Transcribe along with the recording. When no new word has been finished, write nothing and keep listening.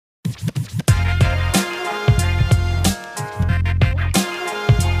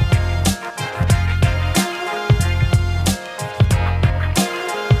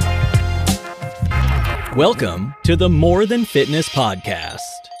Welcome to the More Than Fitness podcast.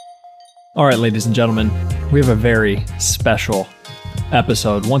 All right, ladies and gentlemen, we have a very special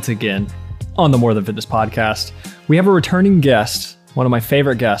episode once again on the More Than Fitness podcast. We have a returning guest, one of my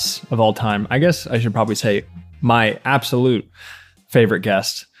favorite guests of all time. I guess I should probably say my absolute favorite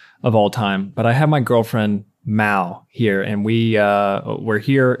guest of all time. But I have my girlfriend, Mal, here, and we're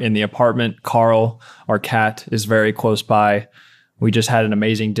here in the apartment. Carl, our cat, is very close by. We just had an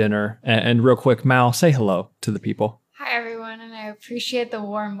amazing dinner. And real quick, Mal, say hello to the people. Hi, everyone, and I appreciate the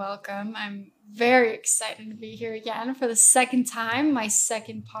warm welcome. I'm very excited to be here again for the second time, my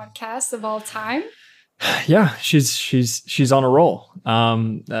second podcast of all time. Yeah, she's on a roll,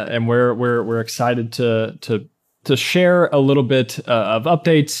 and we're excited to share a little bit of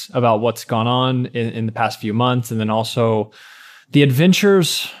updates about what's gone on in the past few months, and then also the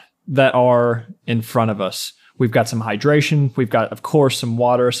adventures that are in front of us. We've got some hydration. We've got, of course, some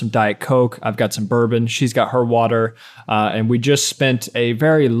water, some Diet Coke. I've got some bourbon. She's got her water. And we just spent a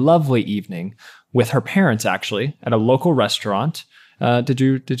very lovely evening with her parents, actually, at a local restaurant. Did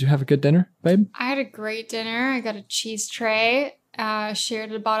you have a good dinner, babe? I had a great dinner. I got a cheese tray.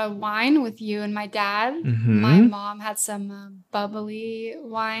 Shared a bottle of wine with you and my dad. Mm-hmm. My mom had some bubbly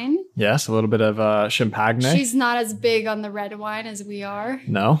wine. Yes, a little bit of champagne. She's not as big on the red wine as we are.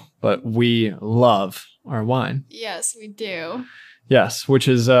 No, but we love our wine. Yes, we do. Yes, which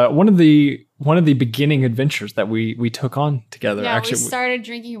is one of the beginning adventures that we took on together. Yeah, actually, we started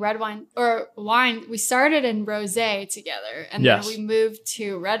drinking red wine or wine. We started in rosé together, and yes, then we moved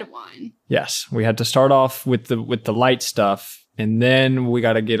to red wine. Yes, we had to start off with the light stuff. And then we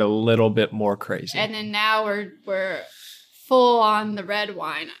got to get a little bit more crazy. And then now we're full on the red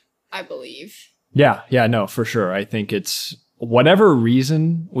wine, I believe. Yeah, no, for sure. I think it's whatever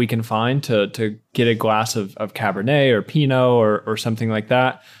reason we can find to get a glass of Cabernet or Pinot or something like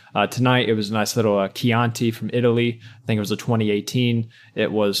that. Tonight, it was a nice little Chianti from Italy. I think it was a 2018.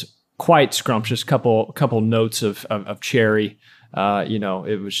 It was quite scrumptious. Couple notes of cherry.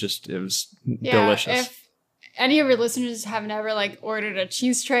 It was delicious. If any of your listeners have never ordered a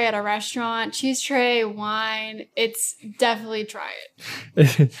cheese tray at a restaurant, cheese tray, wine, it's definitely try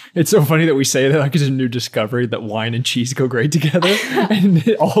it. It's so funny that we say that like it's a new discovery that wine and cheese go great together. And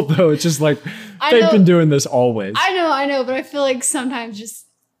although it's just like they've been doing this always. I know, but I feel like sometimes just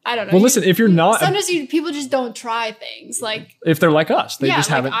I don't know. Well, listen, if you're not sometimes people just don't try things like if they're like us, they just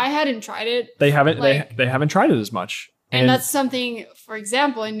haven't. I hadn't tried it. They haven't. They haven't tried it as much. And that's something, for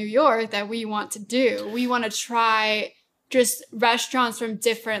example, in New York that we want to do. We want to try just restaurants from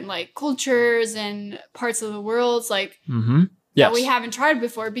different cultures and parts of the world, that we haven't tried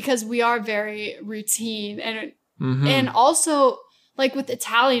before because we are very routine. And also, with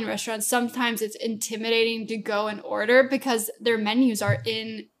Italian restaurants, sometimes it's intimidating to go and order because their menus are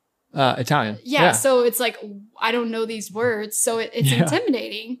in Italian. Yeah, so it's I don't know these words, so it's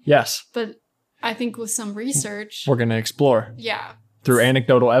intimidating. Yes. But I think with some research, we're going to explore. Yeah. Through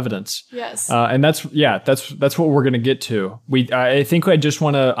anecdotal evidence. Yes. And that's what we're going to get to. I think I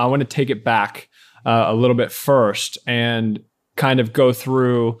want to take it back a little bit first and kind of go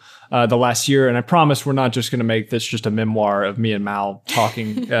through the last year. And I promise we're not just going to make this just a memoir of me and Mal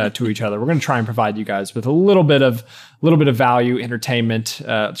talking to each other. We're going to try and provide you guys with a little bit of value, entertainment,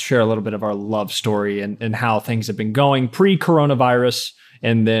 share a little bit of our love story and how things have been going pre-coronavirus.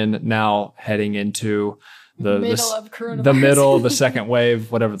 And then now heading into the middle, the second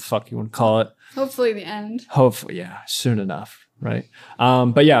wave, whatever the fuck you want to call it. Hopefully the end. Hopefully, yeah, soon enough, right?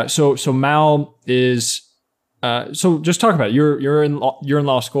 But yeah, so Mal is. So just talk about it. You're in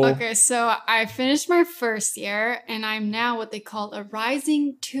law school. Okay, so I finished my first year, and I'm now what they call a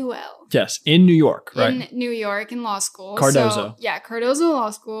rising 2L. Yes, in New York, right? In New York, in law school. Cardozo. So, Cardozo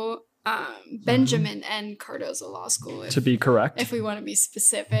Law School. Benjamin and Cardozo Law School. To be correct. If we want to be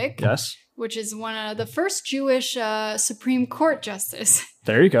specific. Yes. Which is one of the first Jewish Supreme Court justice.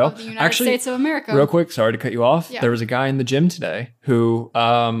 There you go. Of the United States of America. Real quick, sorry to cut you off. Yeah. There was a guy in the gym today who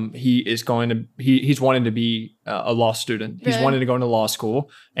he's wanting to be a law student. He's wanting to go into law school.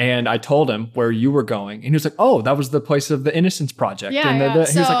 And I told him where you were going. And he was like, oh, that was the place of the Innocence Project. Yeah, and he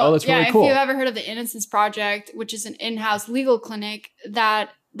was like, oh, that's really cool. If you've ever heard of the Innocence Project, which is an in-house legal clinic that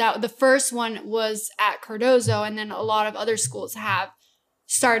the first one was at Cardozo, and then a lot of other schools have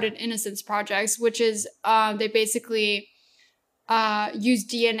started innocence projects, which is they basically use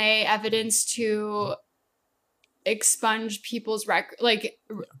DNA evidence to expunge people's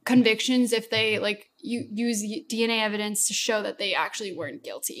convictions if they use DNA evidence to show that they actually weren't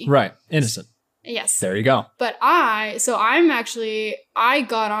guilty. Right, innocent. Yes. There you go. But I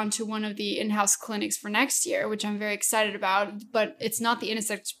got onto one of the in-house clinics for next year, which I'm very excited about, but it's not the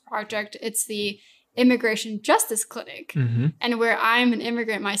Innocence Project. It's the immigration justice clinic. Mm-hmm. And where I'm an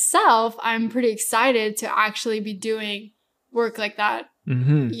immigrant myself, I'm pretty excited to actually be doing work like that.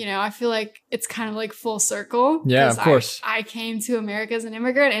 Mm-hmm. You know, I feel like it's kind of like full circle. Yeah, of course. I came to America as an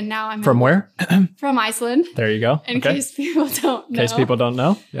immigrant, and now I'm From where? From Iceland. There you go. In case people don't know. In case people don't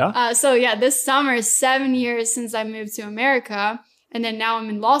know. Yeah. So yeah, this summer is 7 years since I moved to America. And then now I'm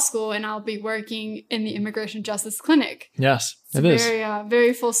in law school and I'll be working in the immigration justice clinic. Yes, It's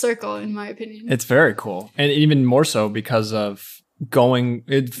very full circle, in my opinion. It's very cool. And even more so because of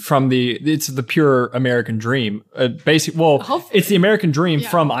it's the pure American dream. It's the American dream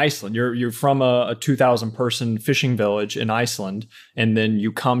from Iceland. You're from a 2,000 person fishing village in Iceland, and then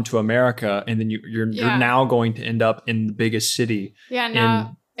you come to America, and then you're now going to end up in the biggest city. Yeah,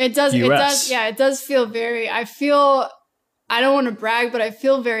 no, it does. It does feel very. I don't want to brag, but I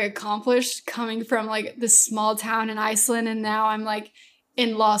feel very accomplished coming from like this small town in Iceland, and now I'm like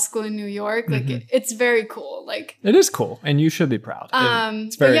in law school in New York. Like it's very cool. Like it is cool, and you should be proud.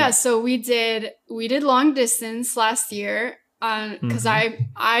 So we did long distance last year because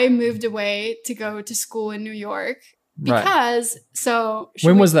I moved away to go to school in New York because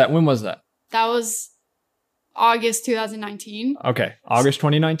When was that? That was August 2019. Okay, August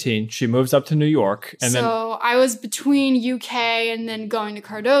 2019. She moves up to New York, and then I was between UK and then going to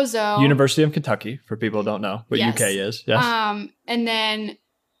Cardozo, University of Kentucky. For people who don't know what UK is, yes. And then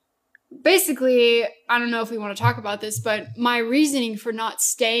basically, I don't know if we want to talk about this, but my reasoning for not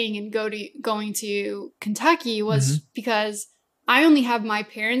staying and going to Kentucky was because I only have my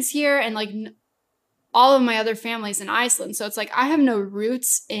parents here, and like all of my other family's in Iceland. So it's like I have no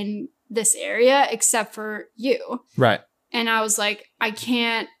roots in this area except for you. Right. And I was like, I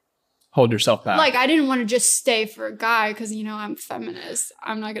can't hold yourself back. Like, I didn't want to just stay for a guy because, you know, I'm feminist.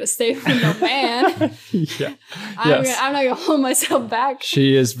 I'm not going to stay for no man. Yeah. I'm not going to hold myself back.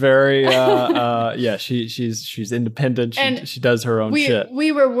 She is very, she's independent. She does her own shit.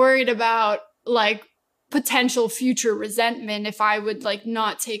 We were worried about like potential future resentment if I would like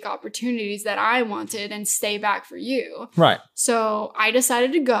not take opportunities that I wanted and stay back for you. Right. So I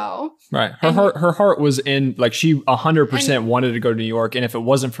decided to go. Right. Her heart was in, like, she 100% wanted to go to New York. And if it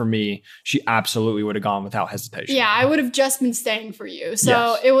wasn't for me, she absolutely would have gone without hesitation. Yeah, I would have just been staying for you.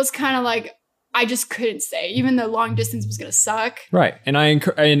 So It was kind of like, I just couldn't stay, even though long distance was going to suck. Right.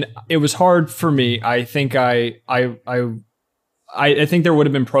 And it was hard for me. I think I think there would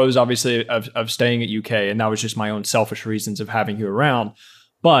have been pros, obviously, of staying at UK, and that was just my own selfish reasons of having you around.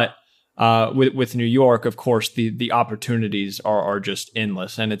 But with New York, of course, the opportunities are just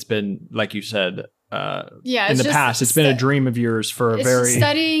endless, and it's been, like you said, in the past, it's been a dream of yours for a very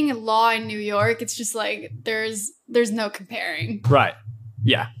studying law in New York. It's just like there's no comparing. Right.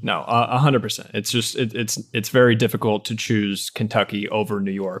 Yeah, no, 100%. It's just it's very difficult to choose Kentucky over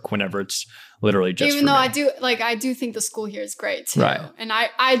New York whenever it's literally just. Even though I do think the school here is great too, right? And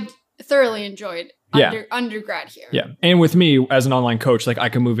I thoroughly enjoyed undergrad here. Yeah, and with me as an online coach, like I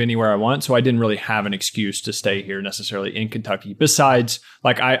can move anywhere I want, so I didn't really have an excuse to stay here necessarily in Kentucky. Besides,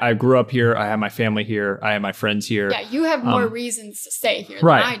 like I grew up here, I have my family here, I have my friends here. Yeah, you have more reasons to stay here than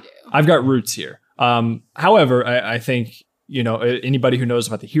I do. I've got roots here. However, I think, you know, anybody who knows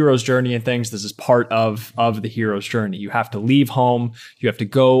about the hero's journey and things, this is part of the hero's journey. You have to leave home. You have to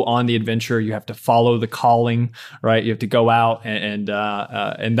go on the adventure. You have to follow the calling, right? You have to go out and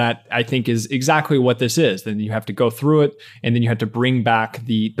that, I think, is exactly what this is. Then you have to go through it, and then you have to bring back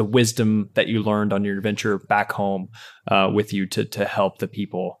the wisdom that you learned on your adventure back home with you to help the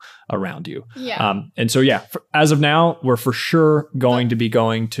people around you. Yeah. And so, as of now, we're for sure going to be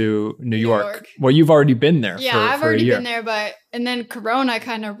going to New York. Well, you've already been there. Yeah, I've already been there, and then Corona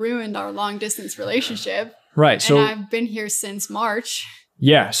kind of ruined our long distance relationship. Right. So I've been here since March.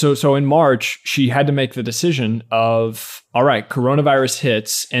 Yeah. So in March, she had to make the decision of, all right, coronavirus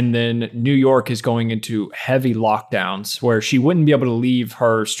hits, and then New York is going into heavy lockdowns where she wouldn't be able to leave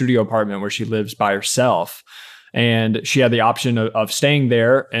her studio apartment where she lives by herself. And she had the option of staying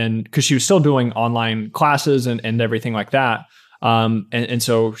there, and because she was still doing online classes and everything like that. And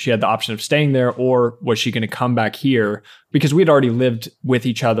so she had the option of staying there, or was she going to come back here? Because we'd already lived with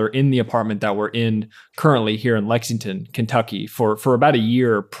each other in the apartment that we're in currently here in Lexington, Kentucky for about a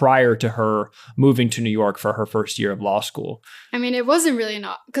year prior to her moving to New York for her first year of law school. I mean, it wasn't really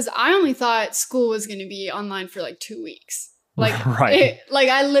enough because I only thought school was going to be online for like 2 weeks. Like, right.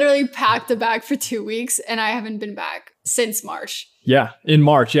 I literally packed a bag for 2 weeks and I haven't been back since March. Yeah, in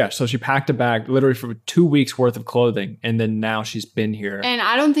March. Yeah. So she packed a bag literally for 2 weeks worth of clothing. And then now she's been here. And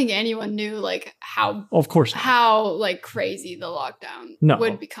I don't think anyone knew like how, of course not. How like crazy the lockdown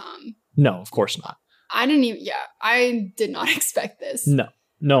would become. No, of course not. I did not expect this. No.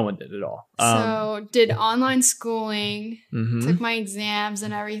 No one did at all. So did online schooling, Mhm. took my exams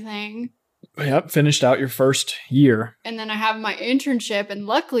and everything. Yep, finished out your first year. And then I have my internship, and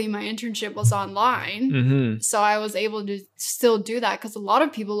luckily my internship was online. Mm-hmm. So I was able to still do that because a lot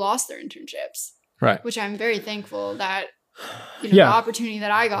of people lost their internships. Right. Which I'm very thankful that Yeah. the opportunity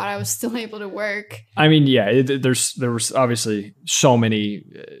that I got, I was still able to work. I mean, yeah, there was obviously so many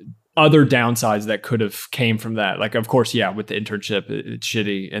other downsides that could have came from that. Like, of course, yeah, with the internship, it's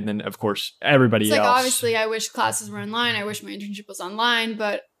shitty. And then, of course, everybody It's else. like, obviously, I wish classes were online. I wish my internship was online.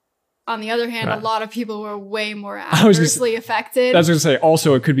 But on the other hand, Right. a lot of people were way more I was adversely affected. I was going to say,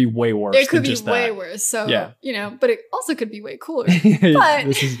 also, it could be way worse. It could than be just way that. worse. So, Yeah. but it also could be way cooler. But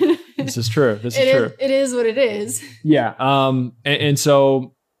This is true. This is true. It is what it is. Yeah. And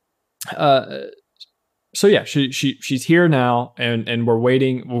so, so yeah, she's here now, and we're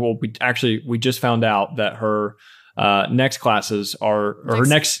waiting. Well, we just found out that her next classes are, or her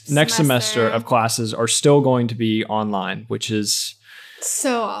next semester of classes are still going to be online, which is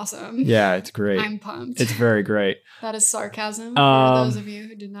so awesome. Yeah, it's great. I'm pumped. It's very great. That is sarcasm for those of you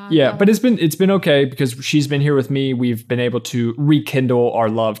who did not. Yeah, but it's been okay because she's been here with me. We've been able to rekindle our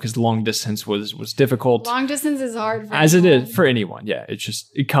love because long distance was difficult. Long distance is hard for as anyone. it is for anyone. Yeah, it's just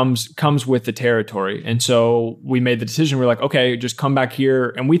it comes with the territory. And so we made the decision. We're like, okay, just come back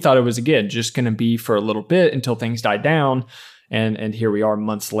here. And we thought it was again just going to be for a little bit until things died down. And here we are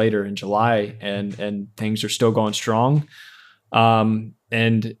months later in July, and things are still going strong.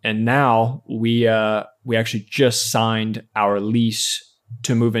 And now we actually just signed our lease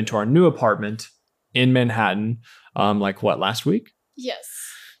to move into our new apartment in Manhattan, last week? Yes.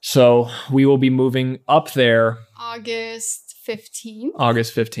 So we will be moving up there August 15th.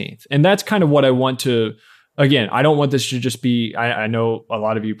 August 15th. And that's kind of what I want to, again, I don't want this to just be, I know a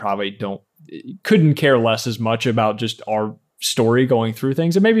lot of you probably couldn't care less as much about just our story going through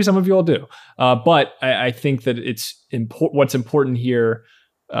things, and maybe some of you all do. But I think that it's what's important here,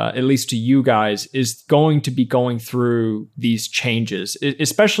 at least to you guys, is going to be going through these changes,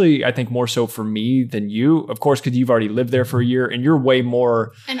 especially I think more so for me than you, of course, because you've already lived there for a year and you're way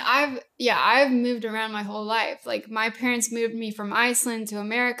more. And I've moved around my whole life. Like my parents moved me from Iceland to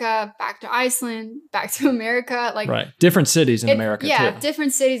America, back to Iceland, back to America. Like right, different cities in America. Yeah, too.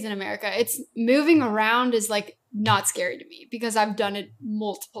 Different cities in America. It's moving around is like not scary to me because I've done it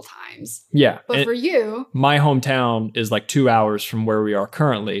multiple times. Yeah. But for you, my hometown is like 2 hours from where we are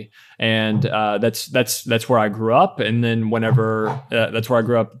currently. And that's where I grew up. And then whenever that's where I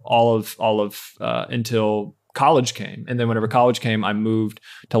grew up all of until college came. And then whenever college came, I moved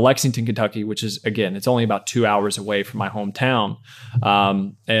to Lexington, Kentucky, which is, again, it's only about 2 hours away from my hometown.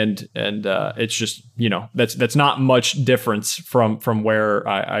 And it's just, that's not much difference from where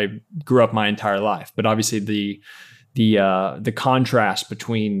I grew up my entire life. But obviously the contrast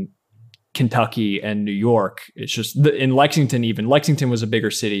between Kentucky and New York, it's just in Lexington was a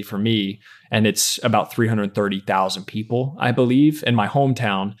bigger city for me, and it's about 330,000 people, I believe. And my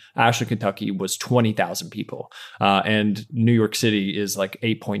hometown, Ashland, Kentucky, was 20,000 people, and New York City is like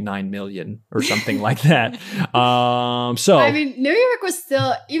 8.9 million or something like that. So I mean, New York was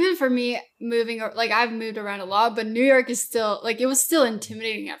still, even for me moving, like I've moved around a lot, but New York is still like, it was still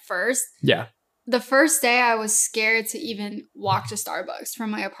intimidating at first. Yeah. The first day I was scared to even walk to Starbucks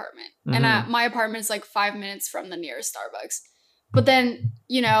from my apartment. Mm-hmm. And my apartment is like 5 minutes from the nearest Starbucks. But then,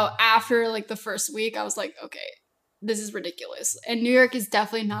 after like the first week, I was like, okay, this is ridiculous. And New York is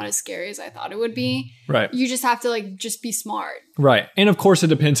definitely not as scary as I thought it would be. Right. You just have to just be smart. Right. And of course it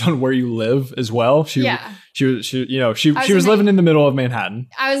depends on where you live as well. She was living in the middle of Manhattan.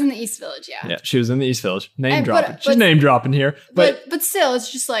 I was in the East Village, yeah. Yeah, she was in the East Village. Dropping. She's name dropping here. But still,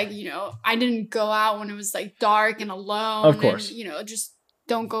 it's just like, I didn't go out when it was like dark and alone. Of course. And, just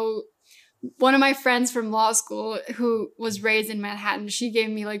don't go. One of my friends from law school who was raised in Manhattan, she gave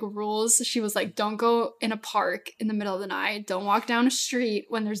me like rules. She was like, don't go in a park in the middle of the night. Don't walk down a street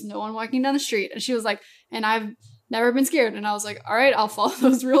when there's no one walking down the street. And she was like, and I've never been scared. And I was like, all right, I'll follow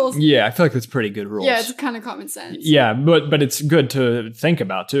those rules. Yeah, I feel like that's pretty good rules. Yeah, it's kind of common sense. Yeah, but it's good to think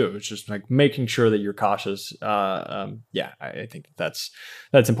about too. It's just like making sure that you're cautious. I think that's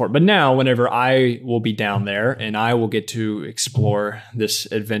important. But now, whenever I will be down there and I will get to explore this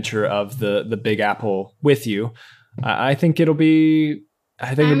adventure of the Big Apple with you, I think it'll be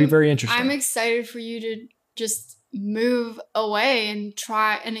very interesting. I'm excited for you to just move away and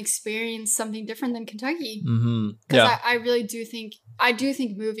try and experience something different than Kentucky. Because I really do think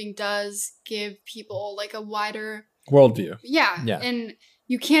moving does give people like a wider worldview. Yeah. And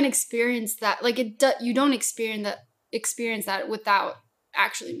you can't experience that. Like you don't experience that without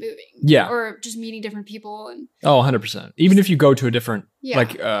actually moving. Yeah. Or just meeting different people. And 100%. Even if you go to a different, even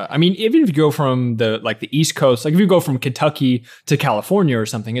if you go from the East Coast, like if you go from Kentucky to California or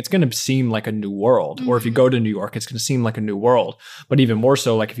something, it's going to seem like a new world. Or if you go to New York, it's going to seem like a new world. But even more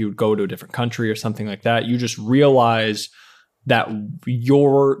so, like if you would go to a different country or something like that, you just realize that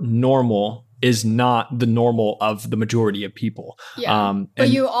your normal is not the normal of the majority of people. Yeah. But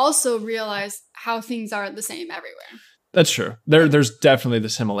you also realize how things are the same everywhere. That's true. There's definitely the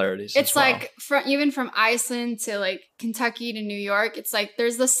similarities. It's like even from Iceland to like Kentucky to New York, it's like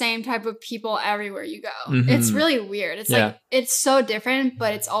there's the same type of people everywhere you go. It's really weird. It's like it's so different,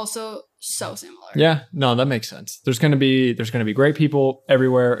 but it's also so similar. Yeah, no, that makes sense. There's gonna be great people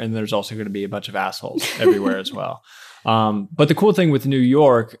everywhere, and there's also gonna be a bunch of assholes everywhere as well. But the cool thing with New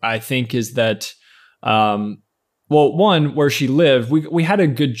York, I think, is that one, where she lived, we had a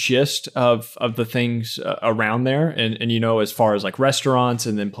good gist of the things around there, and as far as like restaurants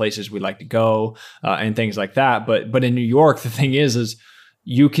and then places we like to go and things like that. But in New York, the thing is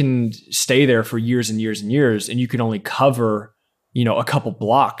you can stay there for years and years and years, and you can only cover a couple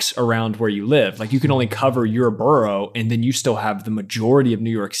blocks around where you live. Like you can only cover your borough, and then you still have the majority of New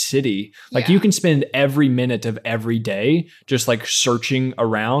York City. Like you can spend every minute of every day just like searching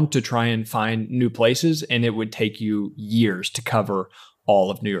around to try and find new places, and it would take you years to cover all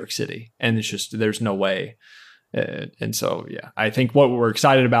of New York City. And it's just, there's no way. And so, I think what we're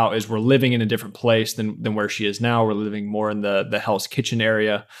excited about is we're living in a different place than where she is now. We're living more in the Hell's Kitchen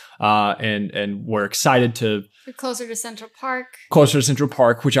area. And we're excited to... You're closer to Central Park. Closer to Central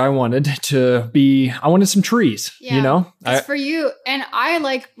Park, which I wanted I wanted some trees, It's for you. And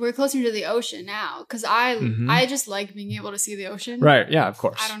we're closer to the ocean now because I just like being able to see the ocean. Right. Yeah, of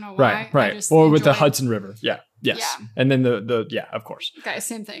course. I don't know why. Right. Or with the Hudson River. Yeah. Yes. Yeah. And then of course. Okay,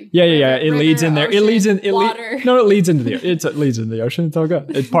 same thing. Yeah. It leads in there. Ocean, it leads in water. It leads into it leads into the ocean. It's all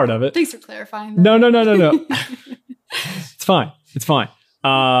good. It's part of it. Thanks for clarifying that. No. It's fine.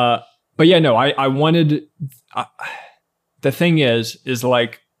 But I wanted the thing is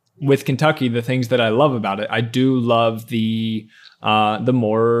like with Kentucky, the things that I love about it, I do love the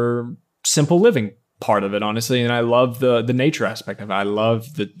more simple living part of it, honestly. And I love the nature aspect of it. I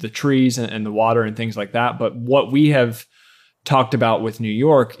love the trees and the water and things like that. But what we have talked about with New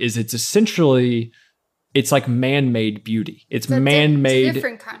York is it's like man-made beauty. It's man-made. It's a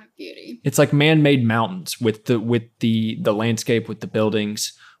different kind of beauty. It's like man-made mountains with the landscape, with the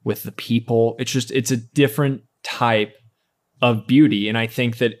buildings, with the people. It's a different type of beauty. And I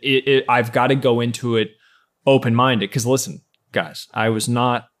think that I've got to go into it open-minded. Because listen, guys, I was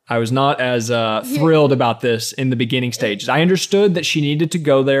not as thrilled about this in the beginning stages. I understood that she needed to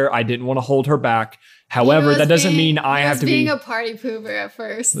go there. I didn't want to hold her back. However, that doesn't mean I have to be being a party pooper at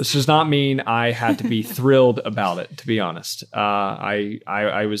first. This does not mean I had to be thrilled about it, to be honest.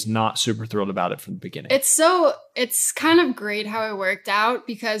 I was not super thrilled about it from the beginning. It's kind of great how it worked out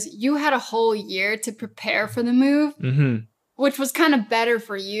because you had a whole year to prepare for the move, which was kind of better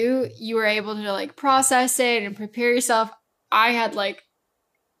for you. You were able to like process it and prepare yourself. I had like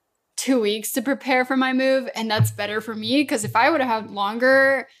 2 weeks to prepare for my move, and that's better for me because if I would have had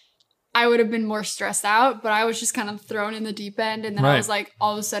longer, I would have been more stressed out, but I was just kind of thrown in the deep end, and then I was like,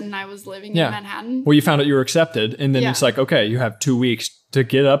 all of a sudden I was living in Manhattan. Well, you found out you were accepted, and then it's like, okay, you have 2 weeks to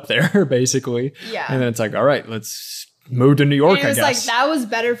get up there, basically. Yeah. And then it's like, all right, let's move to New York, I guess. It was like, that was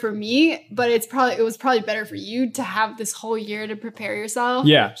better for me, but it was probably better for you to have this whole year to prepare yourself.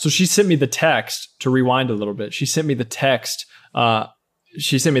 Yeah. So she sent me the text, to rewind a little bit. She sent me the text about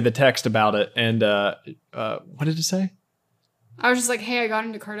it, and what did it say? I was just like, hey, I got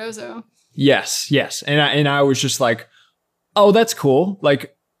into Cardozo. Yes. And I was just like, oh, that's cool.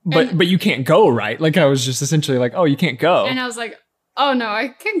 Like, but you can't go, right? Like, I was just essentially like, oh, you can't go. And I was like, oh, no, I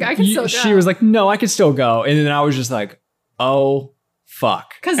can still go. She was like, no, I can still go. And then I was just like, oh,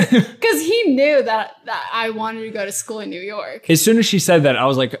 fuck. Because he knew that I wanted to go to school in New York. As soon as she said that, I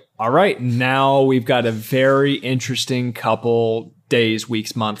was like, all right, now we've got a very interesting couple days,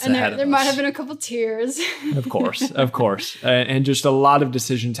 weeks, months ahead of us. There might have been a couple tears. Of course. And just a lot of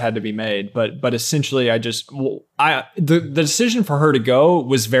decisions had to be made. But essentially, the decision for her to go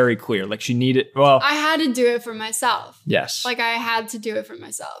was very clear. Like she needed, I had to do it for myself. Yes. Like I had to do it for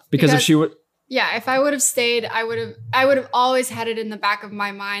myself. Because if she would... Yeah, if I would have stayed, I would have always had it in the back of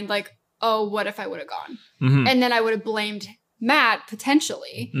my mind, like, oh, what if I would have gone? Mm-hmm. And then I would have blamed Matt,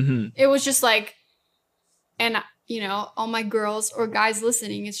 potentially. Mm-hmm. It was just like, and all my girls or guys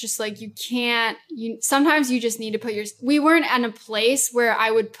listening, it's just like, sometimes you just need to we weren't in a place where I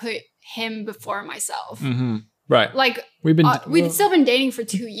would put him before myself. Mm-hmm. Right. Like we'd still been dating for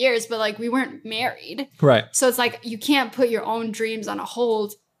 2 years, but like we weren't married. Right. So it's like you can't put your own dreams on a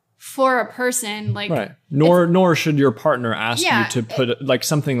hold for a person. Like right. Nor should your partner ask you to put like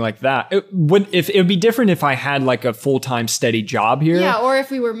something like that. It would be different if I had like a full-time steady job here. Yeah, or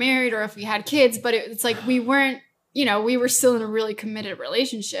if we were married or if we had kids, but it's like we weren't, you know, we were still in a really committed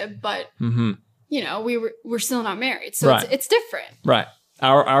relationship, but you know, we're still not married. So it's different. Right.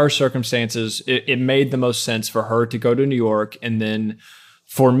 Our circumstances, it made the most sense for her to go to New York, and then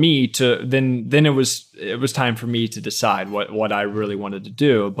for me to then it was time for me to decide what I really wanted to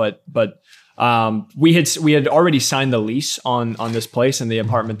do. But we had already signed the lease on this place and the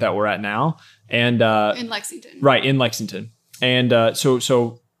apartment that we're at now, and in Lexington. Right, in Lexington. And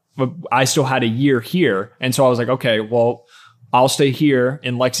so I still had a year here, and so I was like, okay, well, I'll stay here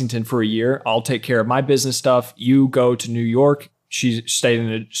in Lexington for a year. I'll take care of my business stuff. You go to New York. She stayed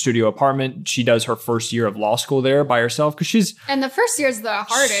in a studio apartment. She does her first year of law school there by herself because she's... And the first year is the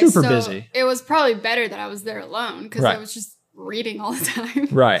hardest. Super busy. It was probably better that I was there alone because I was just reading all the time.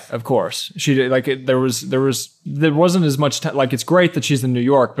 Right, of course. She did, like there wasn't as much time. Like it's great that she's in New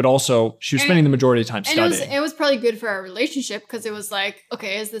York, but also she was spending the majority of time studying. It was probably good for our relationship because it was like,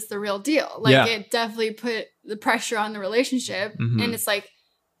 okay, is this the real deal? Like it definitely put the pressure on the relationship, and it's like,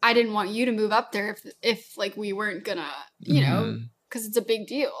 I didn't want you to move up there if like we weren't gonna, you know, because it's a big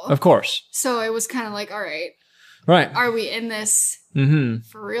deal. Of course. So it was kind of like, all right, are we in this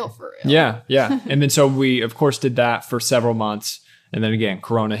for real? For real? Yeah. And then so we of course did that for several months, and then again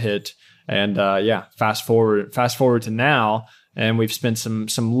Corona hit, and fast forward to now, and we've spent some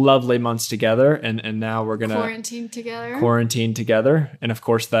lovely months together, and now we're gonna quarantine together, and of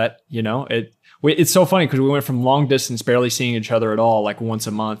course that, you know, it's so funny because we went from long distance, barely seeing each other at all, like once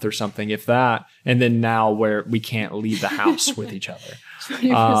a month or something, if that. And then now where we can't leave the house with each other.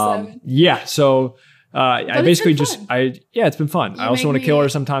 24/7. Yeah. So I basically it's been fun. I also want to kill her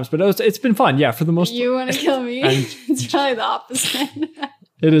sometimes, but it's been fun. Yeah. For the most part. You want to kill me? It's probably the opposite.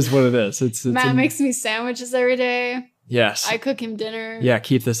 It is what it is. Matt makes me sandwiches every day. Yes. I cook him dinner. Yeah.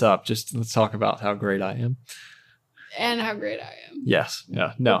 Keep this up. Just let's talk about how great I am. And how great I am. Yes.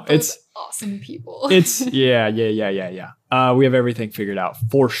 Yeah. No, it's awesome people. It's yeah. We have everything figured out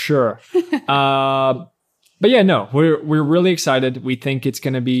for sure. But yeah, no, we're really excited. We think it's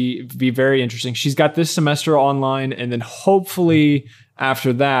going to be very interesting. She's got this semester online, and then hopefully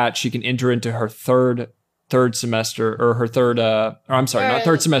after that she can enter into her third semester, or her third not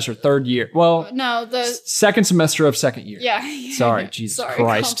third semester, third year. Well, no, the second semester of second year. Yeah. Sorry, Jesus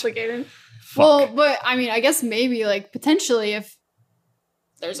Christ. Complicated. Fuck. Well, but I mean, I guess maybe like potentially if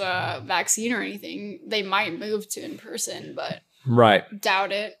there's a vaccine or anything, they might move to in person, but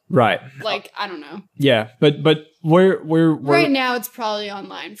doubt it. Right. Like, I don't know. Yeah, but we're right now it's probably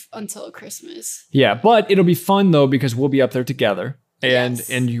online until Christmas. Yeah, but it'll be fun though because we'll be up there together,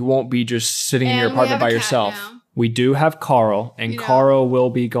 and you won't be just sitting in your apartment by yourself. Now. We do have Carl, and Carl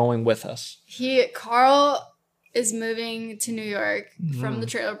will be going with us. Carl is moving to New York from the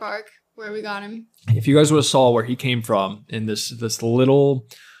trailer park where we got him. If you guys would have saw where he came from, in this little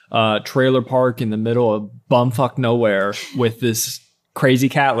trailer park in the middle of bumfuck nowhere with this crazy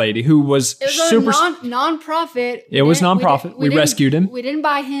cat lady who was super... non-profit. It was non-profit. We rescued him. We didn't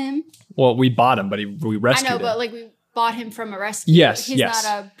buy him. Well, we bought him, but we rescued him. I know, but like we bought him from a rescue. Yes, He's not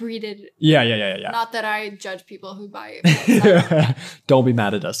a breeded... Yeah. Not that I judge people who buy it. Don't be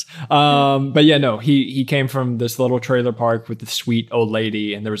mad at us. But yeah, no, he came from this little trailer park with the sweet old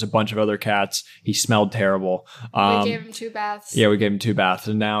lady, and there was a bunch of other cats. He smelled terrible. We gave him 2 baths. Yeah, we gave him 2 baths,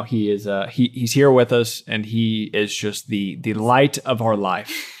 and now he is he's here with us, and he is just the light of our life.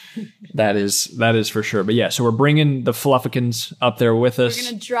 That is for sure. But yeah, so we're bringing the Fluffikins up there with us.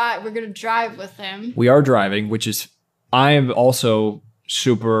 We're gonna drive with him. We are driving, which is... I am also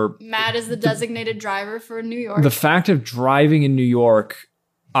super... Matt is the designated driver for New York. The fact of driving in New York,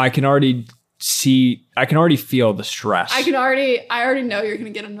 I can already feel the stress. I already know you're going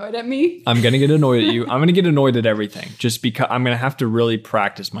to get annoyed at me. I'm going to get annoyed at you. I'm going to get annoyed at everything just because I'm going to have to really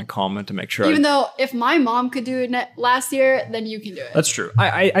practice my comment to make sure. Even though if my mom could do it last year, then you can do it. That's true.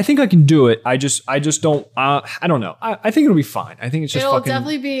 I think I can do it. I just don't, I don't know. I think it'll be fine. I think it'll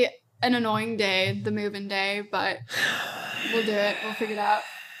definitely be an annoying day, the move-in day, but we'll do it. We'll figure it out.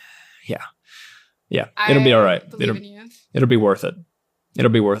 Yeah. It'll be all right. It'll be worth it.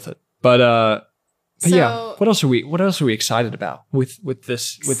 But yeah, what else are we excited about with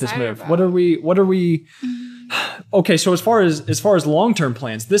this move? What are we Okay, so as far as long-term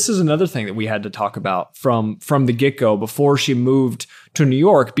plans, this is another thing that we had to talk about from the get-go before she moved to New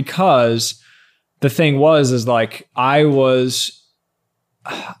York, because the thing is like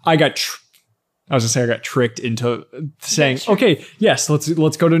I was gonna say I got tricked into saying, okay, yes,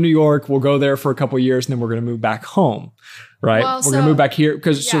 let's go to New York. We'll go there for a couple of years, and then we're gonna move back home, right? Well, we're gonna move back here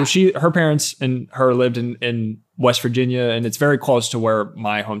because her parents and her lived in West Virginia, and it's very close to where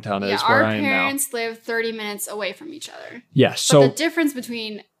my hometown is, where I am now. Our parents live 30 minutes away from each other. Yes. So the difference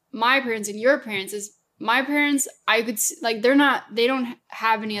between my parents and your parents is my parents, I could see, like, they don't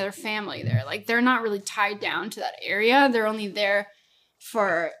have any other family there. Like, they're not really tied down to that area. They're only there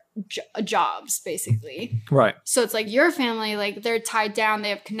for jobs, basically. Right. So it's like your family, like, they're tied down. They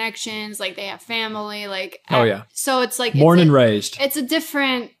have connections. Like, they have family. Like, oh yeah. So it's like born and raised. It's a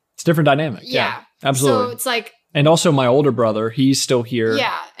different. It's a different dynamic. Yeah, absolutely. So it's like. And also my older brother, he's still here.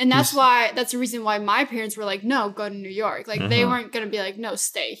 Yeah. And that's the reason why my parents were like, no, go to New York. Like, they weren't going to be like, no,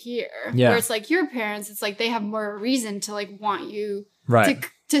 stay here. Yeah. Where it's like your parents, it's like they have more reason to like want you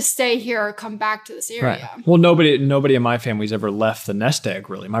to stay here or come back to this area. Right. Well, nobody in my family's ever left the nest egg,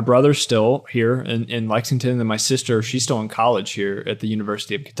 really. My brother's still here in Lexington, and my sister, she's still in college here at the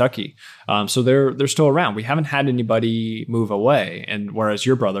University of Kentucky. So they're still around. We haven't had anybody move away. And whereas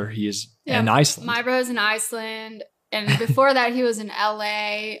your brother, he is in Iceland. My brother's in Iceland. And before that, he was in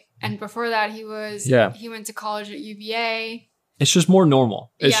LA. And before that, he went to college at UVA. It's just more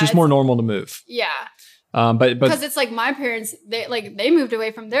normal. It's just more normal to move. Yeah. But because it's like my parents, they moved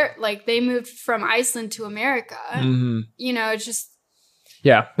away from they moved from Iceland to America. Mm-hmm. You know, it's just.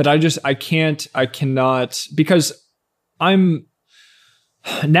 Yeah, but I cannot, because I've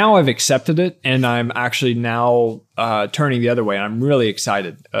accepted it, and I'm actually now turning the other way. I'm really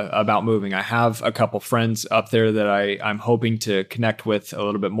excited about moving. I have a couple friends up there that I'm hoping to connect with a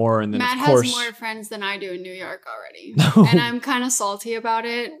little bit more. And then Matt of course, has more friends than I do in New York already. And I'm kind of salty about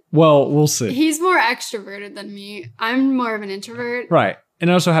it. Well, we'll see. He's more extroverted than me. I'm more of an introvert. Right. And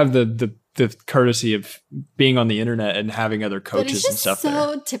I also have the courtesy of being on the internet and having other coaches and stuff there.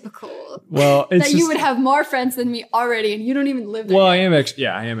 So typical. Well, it's that you would have more friends than me already, and you don't even live there. Well, I am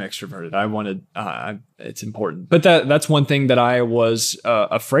extroverted. I wanted. It's important, but that's one thing that I was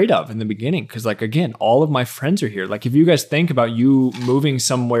afraid of in the beginning, because, like, again, all of my friends are here. Like, if you guys think about you moving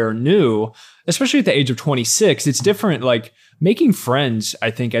somewhere new, especially at the age of 26, it's different. Like, making friends,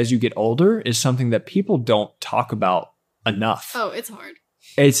 I think, as you get older, is something that people don't talk about enough. Oh, it's hard.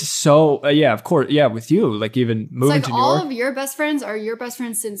 It's so, yeah, of course. Yeah, with you, like, even moving to New York. All of your best friends are your best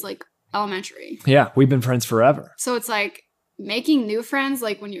friends since, like, elementary. Yeah, we've been friends forever. So it's like making new friends,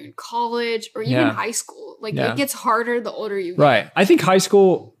 like, when you're in college or even high school. Like, it gets harder the older you get. Right. I think high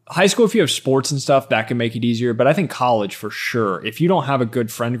school, if you have sports and stuff, that can make it easier. But I think college, for sure, if you don't have a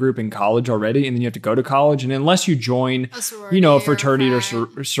good friend group in college already, and then you have to go to college, and unless you join, a fraternity or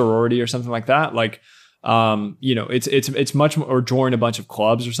sorority or something like that, like, it's much more, or join a bunch of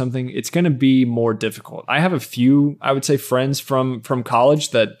clubs or something, it's going to be more difficult. I have a few, I would say, friends from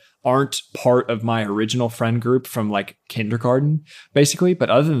college that aren't part of my original friend group from, like, kindergarten, basically. But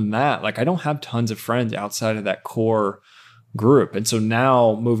other than that, like, I don't have tons of friends outside of that core group. And so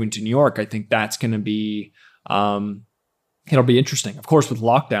now moving to New York, I think that's going to be, it'll be interesting. Of course, with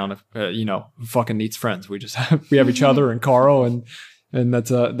lockdown, who fucking needs friends? We have each other and Carl, and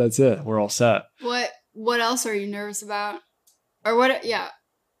that's it. We're all set. What else are you nervous about? Or what? Yeah,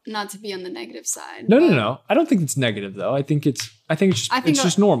 not to be on the negative side. No. I don't think it's negative, though. I think it's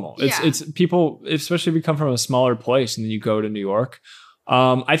just normal. Yeah. It's people, especially if you come from a smaller place and then you go to New York.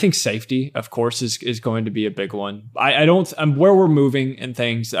 I think safety, of course, is going to be a big one. I don't, where we're moving and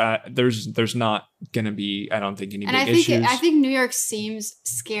things, there's not going to be, I don't think, any big issues. I think New York seems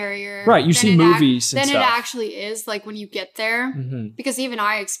scarier. Right. You see movies and stuff. Than it actually is, like, when you get there. Mm-hmm. Because even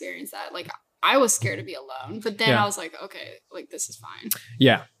I experienced that. Like, I was scared to be alone. But then I was like, okay, like, this is fine.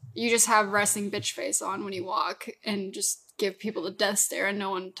 Yeah. You just have resting bitch face on when you walk and just give people the death stare and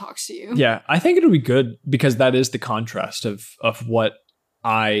no one talks to you. Yeah. I think it'll be good because that is the contrast of what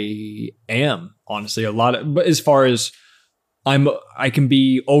I am, honestly. But as far as I can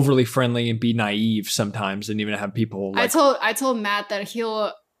be overly friendly and be naive sometimes, and even have people, like, I told Matt that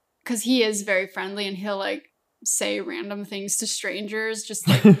because he is very friendly, and he'll, like, say random things to strangers, just,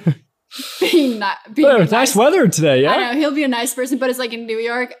 like, being nice weather today. Yeah, I know, he'll be a nice person, but it's like in New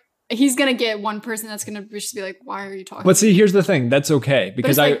York, he's gonna get one person that's gonna just be like, why are you talking? But see, here's the thing, that's okay,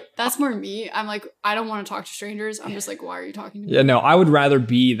 because that's more me. I'm like, I don't want to talk to strangers. I'm just like, why are you talking to me? Yeah, no, I would rather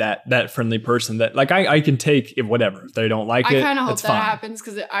be that friendly person that, like, I can take if they don't like it. I kind of hope that happens,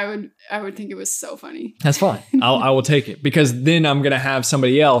 because I would think it was so funny. That's fine. I will take it, because then I'm gonna have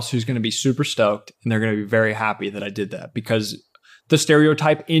somebody else who's gonna be super stoked, and they're gonna be very happy that I did that, because the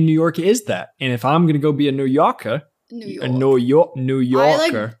stereotype in New York is that. And if I'm going to go be a New Yorker,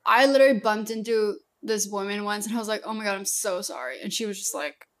 I literally bumped into this woman once, and I was like, oh my God, I'm so sorry. And she was just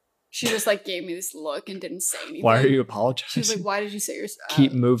like, She just like gave me this look and didn't say anything. Why are you apologizing? She was like, why did you say yourself?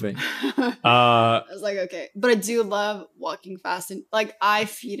 Keep moving. I was like, okay. But I do love walking fast. And like, I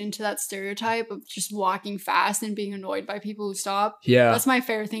feed into that stereotype of just walking fast and being annoyed by people who stop. Yeah. That's my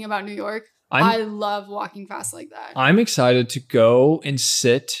favorite thing about New York. I love walking fast like that. I'm excited to go and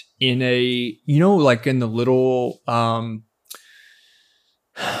sit in a, like in the little,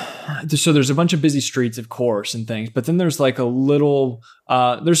 so there's a bunch of busy streets, of course, and things, but then there's like a little,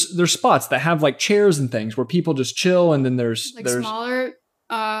 there's spots that have like chairs and things where people just chill, and then there's smaller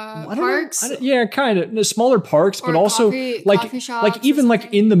parks. Yeah, kind of smaller parks, but also coffee shops, like even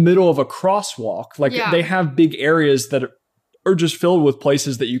like in the middle of a crosswalk, like they have big areas that are just filled with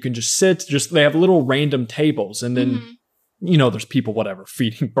places that you can just sit. Just they have little random tables, and then. There's people, whatever,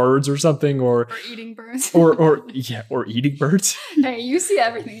 feeding birds or something, or eating birds, or eating birds. Hey, you see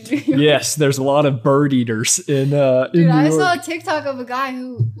everything in New York. Yes, there's a lot of bird eaters in New York. I saw a TikTok of a guy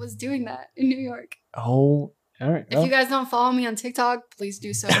who was doing that in New York. Oh, all right. If you guys don't follow me on TikTok, please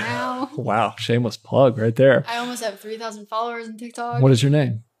do so now. Wow, shameless plug right there. I almost have 3,000 followers on TikTok. What is your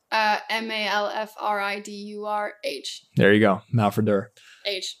name? Malfridurh. There you go, Malfridurh.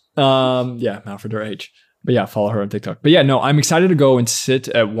 H. Malfridurh H. But yeah, follow her on TikTok. But yeah, no, I'm excited to go and sit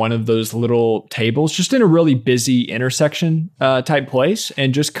at one of those little tables just in a really busy intersection type place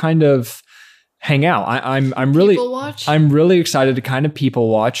and just kind of hang out. I'm really excited to kind of people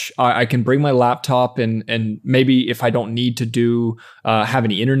watch. I can bring my laptop and maybe if I don't need to have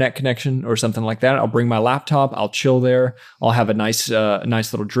any internet connection or something like that, I'll bring my laptop. I'll chill there. I'll have a nice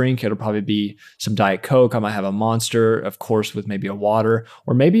little drink. It'll probably be some Diet Coke. I might have a Monster, of course, with maybe a water,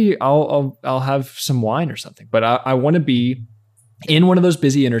 or maybe I'll have some wine or something. But I want to be in one of those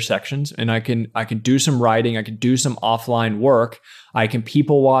busy intersections, and I can do some writing. I can do some offline work. I can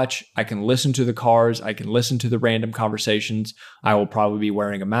people watch. I can listen to the cars. I can listen to the random conversations. I will probably be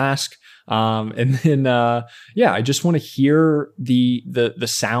wearing a mask. And then, I just want to hear the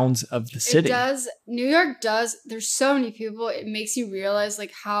sounds of the city. It does. New York does. There's so many people. It makes you realize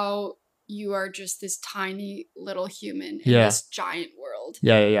like how you are just this tiny little human in this giant world.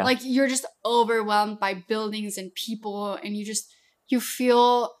 Yeah. Like you're just overwhelmed by buildings and people, and you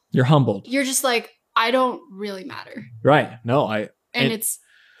feel you're humbled. You're just like, I don't really matter. Right. No, it's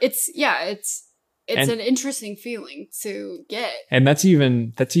an interesting feeling to get. And that's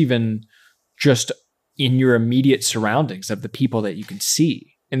even just in your immediate surroundings of the people that you can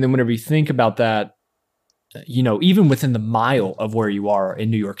see. And then whenever you think about that, even within the mile of where you are in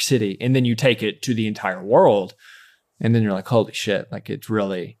New York City, and then you take it to the entire world, and then you're like, holy shit, like it's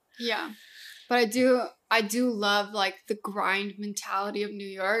really. Yeah. But I do love like the grind mentality of New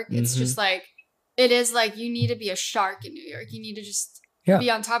York. It's just like, it is like you need to be a shark in New York. You need to just be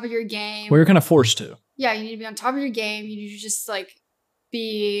on top of your game. Well, you're kind of forced to. Yeah, you need to be on top of your game. You need to just like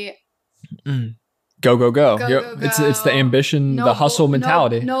be go. Go. It's the ambition, the hustle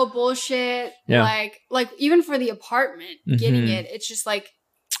mentality. No bullshit. Yeah. Like even for the apartment, getting it, it's just like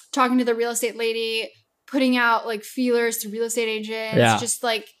talking to the real estate lady, putting out like feelers to real estate agents, just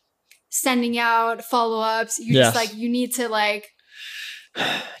like sending out follow-ups. Just like, you need to like,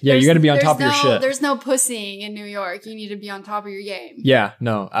 you got to be on top of your shit. There's no pussying in New York. You need to be on top of your game. Yeah,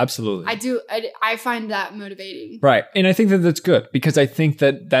 no, absolutely. I find that motivating. Right. And I think that that's good, because I think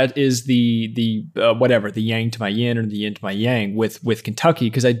that is the yang to my yin or the yin to my yang with Kentucky,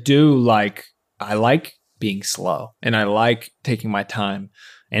 because I like being slow, and I like taking my time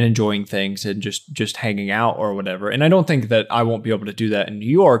and enjoying things and just hanging out or whatever. And I don't think that I won't be able to do that in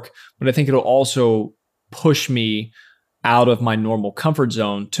New York, but I think it'll also push me out of my normal comfort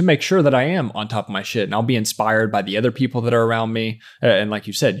zone to make sure that I am on top of my shit, and I'll be inspired by the other people that are around me. And like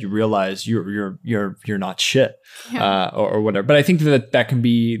you said, you realize you're not shit, or whatever. But I think that can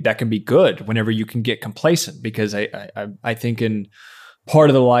be good whenever you can get complacent, because I think in part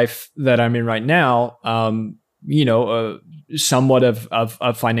of the life that I'm in right now, somewhat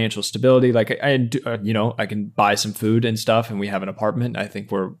of financial stability. Like I can buy some food and stuff, and we have an apartment. I think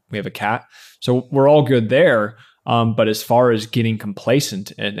we have a cat, so we're all good there. But as far as getting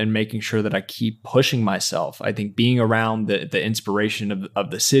complacent and making sure that I keep pushing myself, I think being around the inspiration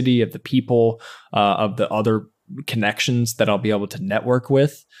of the city, of the people, of the other connections that I'll be able to network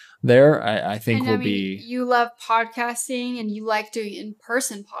with there, I think will be. You love podcasting and you like doing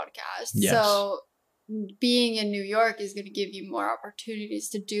in-person podcasts. Yes. So being in New York is going to give you more opportunities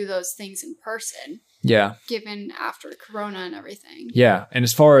to do those things in person. Yeah. Given after Corona and everything. Yeah. And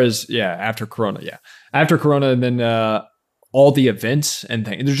as far as, after Corona, and then all the events and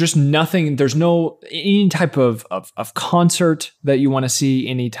things, there's just nothing, there's no, any type of concert that you want to see,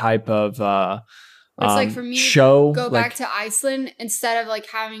 any type of It's like for me, show. Go back to Iceland instead of like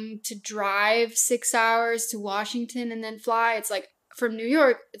having to drive 6 hours to Washington and then fly. It's like from New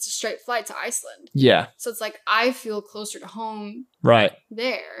York, it's a straight flight to Iceland. Yeah. So it's like I feel closer to home. Right.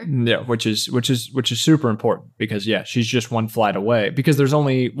 There. Yeah, which is super important because she's just one flight away. Because there's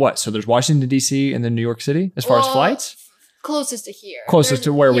only what? So there's Washington D.C. and then New York City as far as flights. Closest to here. Closest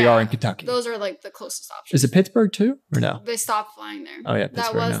to where we are in Kentucky. Those are like the closest options. Is it Pittsburgh too, or no? They stopped flying there. Oh yeah,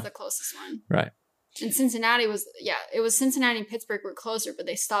 Pittsburgh, that was the closest one. Right. And Cincinnati was it was Cincinnati and Pittsburgh were closer, but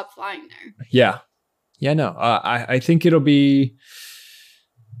they stopped flying there. Yeah. Yeah. No. I think it'll be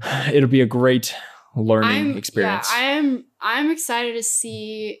a great learning experience. Yeah, I'm excited to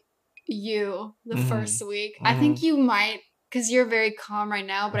see you the first week. I think you might, because you're very calm right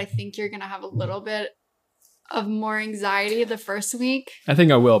now, but I think you're gonna have a little bit of more anxiety the first week. I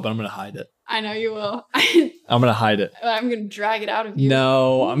think I will, but I'm gonna hide it. I know you will. I'm gonna hide it. I'm gonna drag it out of you.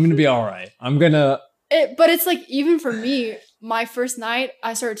 No, I'm gonna be all right. But it's like, even for me, my first night,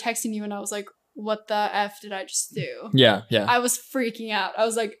 I started texting you and I was like, what the F did I just do? Yeah. I was freaking out. I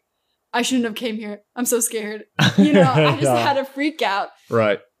was like, I shouldn't have came here. I'm so scared. You know, I just had a freak out.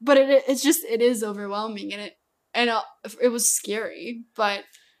 Right. But it is overwhelming, and it was scary, but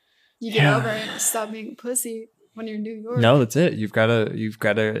you get over it and stop being a pussy when you're in New York. No, that's it. You've got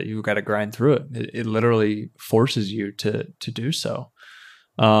to grind through it. It literally forces you to do so.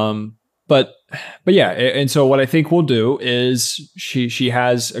 But yeah, and so what I think we'll do is she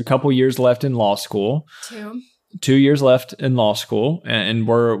has a couple years left in law school. 2 years left in law school, and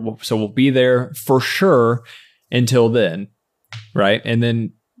we'll be there for sure until then, right? And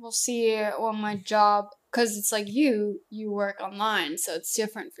then we'll see on my job, because it's like you work online, so it's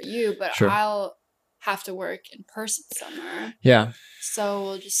different for you, but sure. I'll have to work in person somewhere. Yeah. So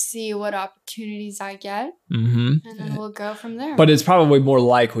we'll just see what opportunities I get, and then we'll go from there. But it's probably more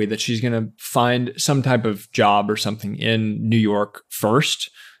likely that she's going to find some type of job or something in New York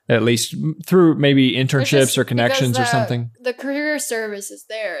first, at least through maybe internships or connections or something. The career service is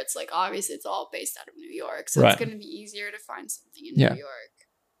there. It's like, obviously it's all based out of New York, so it's going to be easier to find something in New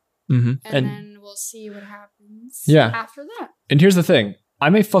York. And then we'll see what happens after that. And here's the thing. I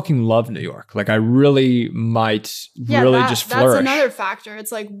may fucking love New York. Like, I really might just flourish. That's another factor.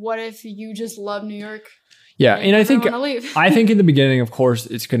 It's like, what if you just love New York? Yeah, and I think in the beginning, of course,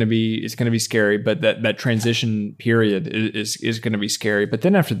 it's gonna be scary, but that transition period is gonna be scary. But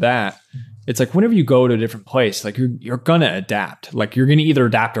then after that, it's like whenever you go to a different place, like you're gonna adapt. Like, you're gonna either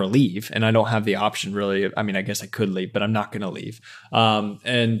adapt or leave. And I don't have the option really. I mean, I guess I could leave, but I'm not gonna leave.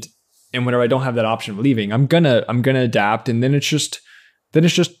 And whenever I don't have that option of leaving, I'm gonna adapt, and then it's just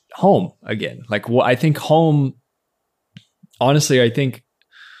home again. Like, I think home. Honestly, I think.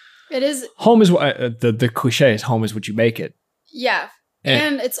 It is. Home is what the cliche is. Home is what you make it. Yeah.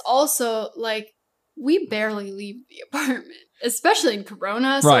 And it's also like we barely leave the apartment, especially in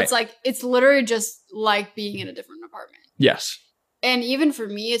Corona. So it's like, it's literally just like being in a different apartment. Yes. And even for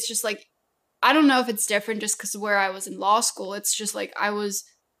me, it's just like, I don't know if it's different just because where I was in law school. It's just like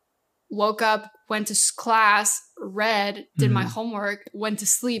woke up, went to class, read, did my homework, went to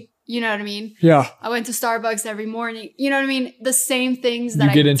sleep. You know what I mean? Yeah. I went to Starbucks every morning. You know what I mean? The same things that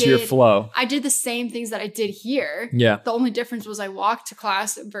you get into your flow. I did the same things that I did here. Yeah. The only difference was I walked to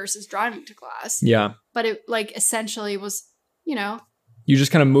class versus driving to class. Yeah. But it like essentially was, you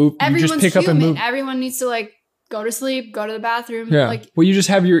just kind of move. Everyone's you just pick human. up and move. Everyone needs to like go to sleep, go to the bathroom. Yeah. Like, well, you just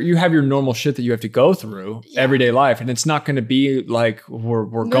have your normal shit that you have to go through everyday life. And it's not going to be like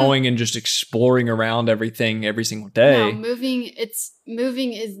we're going and just exploring around everything every single day. No,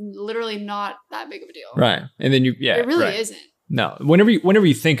 moving is literally not that big of a deal. Right. And then it really isn't. No. Whenever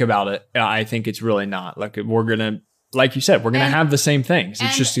you think about it, I think it's really not. Like, we're going to, like you said, we're going to have the same things.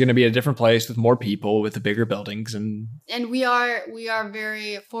 It's just going to be a different place with more people, with the bigger buildings. And we are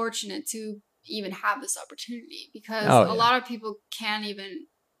very fortunate to even have this opportunity, because a lot of people can't even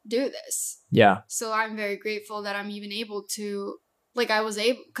do this. Yeah. So I'm very grateful that I'm even able to, like, I was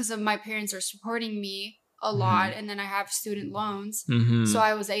able, because of my parents are supporting me a lot, and then I have student loans. So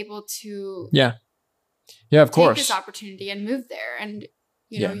I was able to of course, take this opportunity and move there. And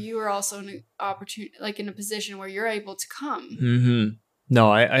you were also in an opportunity, like in a position where you're able to come.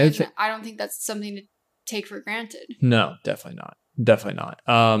 No, I don't think that's something to take for granted. No, definitely not.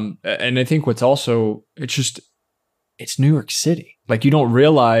 And I think what's also, it's New York City. Like, you don't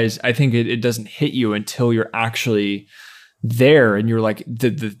realize, I think it doesn't hit you until you're actually there, and you're like,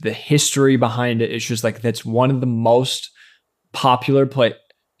 the history behind it. It's just like, that's one of the most popular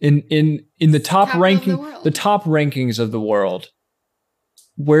in the top ranking, the top rankings of the world.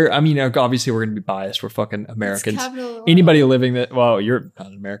 where, I mean, obviously we're going to be biased. We're fucking Americans. Capital Anybody living that, well, you're not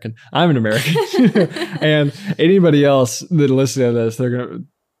an American. I'm an American. And anybody else that listens to this, they're going to,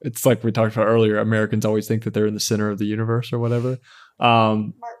 it's like we talked about earlier, Americans always think that they're in the center of the universe or whatever.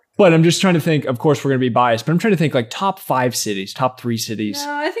 But I'm just trying to think, of course, we're going to be biased, but I'm trying to think like top 5 cities, top 3 cities.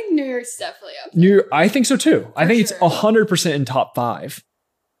 No, I think New York's definitely up there. I think so too. I think sure. it's 100% in top 5.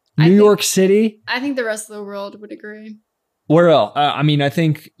 New York City. I think the rest of the world would agree. Where else? I mean, I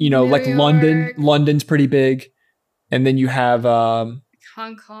think, like London. London's pretty big. And then you have...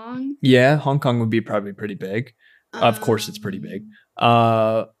 Hong Kong. Yeah, Hong Kong would be probably pretty big. Of course, it's pretty big.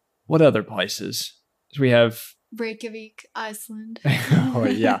 What other places? So we have... Reykjavik, Iceland. Oh,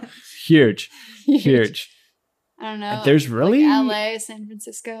 yeah. Huge. Huge. I don't know. There's really... Like LA, San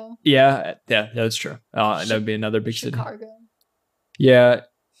Francisco. Yeah, that's true. That would be another big city. Chicago. Yeah.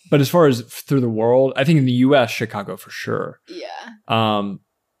 But as far as through the world, I think in the US, Chicago for sure. Yeah.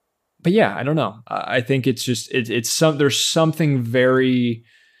 But yeah, I don't know. I think it's just there's something very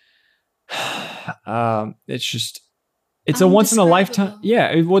it's a once in a lifetime.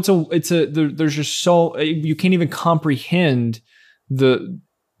 Yeah, there's just so you can't even comprehend that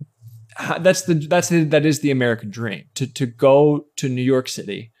is the American dream to go to New York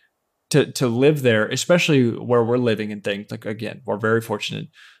City, to live there, especially where we're living and things. Like, again, we're very fortunate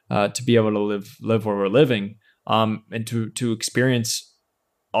to be able to live where we're living, and to experience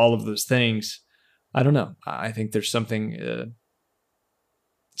all of those things. I don't know. I think there's something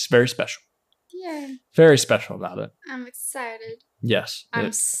it's very special. Yeah. Very special about it. I'm excited. Yes.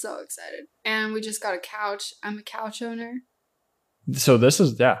 I'm so excited. And we just got a couch. I'm a couch owner. So this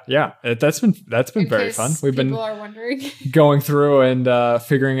is that's been very fun. We've been are wondering. going through and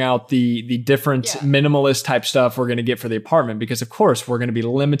figuring out the different minimalist type stuff we're going to get for the apartment, because of course we're going to be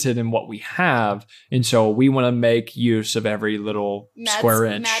limited in what we have, and so we want to make use of every little square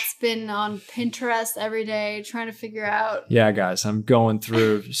inch. Matt's been on Pinterest every day trying to figure out. Yeah, guys, I'm going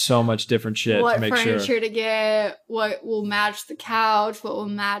through so much different shit what to make furniture to get, what will match the couch, what will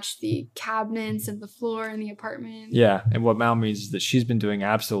match the cabinets and the floor in the apartment. Yeah, and what Mal means is that she's been doing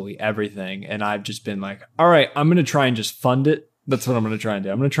absolutely everything, and I've just been like, all right, I'm going to try and just fund it. That's what I'm going to try and do.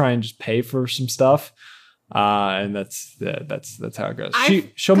 I'm going to try and just pay for some stuff, and that's how it goes.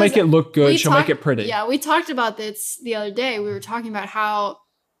 She'll make it look good. She'll make it pretty. Yeah, we talked about this the other day. We were talking about how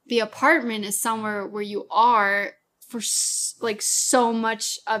the apartment is somewhere where you are for like so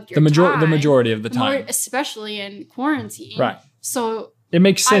much of your time. The majority of the time, especially in quarantine. Right. So it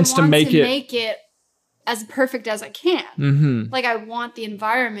makes sense to make it as perfect as I can. Mm-hmm. Like, I want the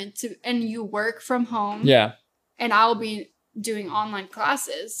environment to, and you work from home. Yeah. And I'll be doing online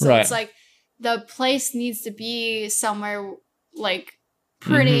classes. So it's like the place needs to be somewhere like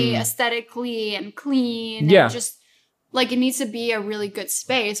pretty aesthetically and clean. Yeah. And just like, it needs to be a really good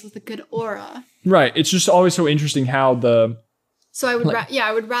space with a good aura. Right. It's just always so interesting how So I would,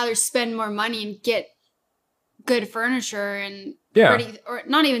 I would rather spend more money and get good furniture and pretty, or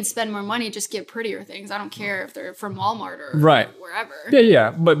not even spend more money, just get prettier things. I don't care if they're from Walmart or wherever. Yeah.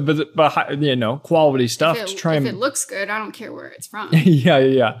 But quality stuff. If it looks good, I don't care where it's from.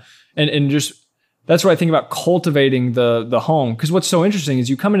 Yeah. And just, that's what I think about cultivating the home. Because what's so interesting is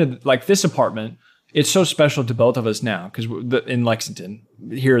you come into like this apartment. It's so special to both of us now because in Lexington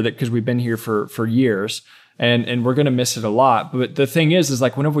here, because we've been here for years, and we're gonna miss it a lot. But the thing is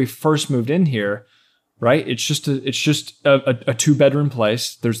like whenever we first moved in here, right? It's just a 2-bedroom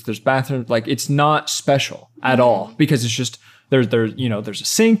place. There's bathroom, like it's not special at all, because it's just there's a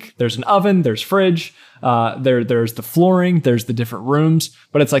sink, there's an oven, there's fridge, there's the flooring, there's the different rooms.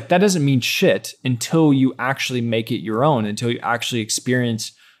 But it's like that doesn't mean shit until you actually make it your own, until you actually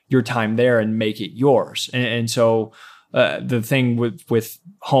experience your time there and make it yours. And so the thing with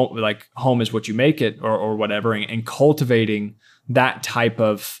home, like home is what you make it, or whatever, and cultivating that type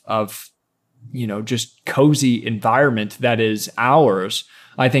of just cozy environment that is ours,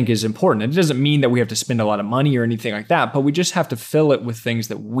 I think is important. It doesn't mean that we have to spend a lot of money or anything like that, but we just have to fill it with things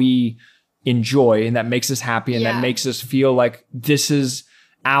that we enjoy and that makes us happy and that makes us feel like this is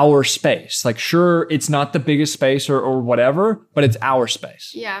our space. Like, sure, it's not the biggest space or whatever, but it's our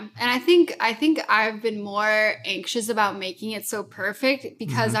space. Yeah. And I think I've been more anxious about making it so perfect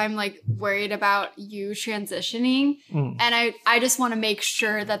because I'm like worried about you transitioning. And I just want to make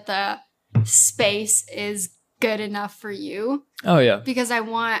sure that the space is good enough for you. Oh yeah. Because I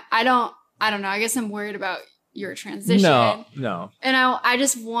don't know. I guess I'm worried about your transition. No. And I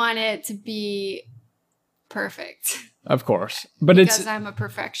just want it to be perfect. Of course. But because I'm a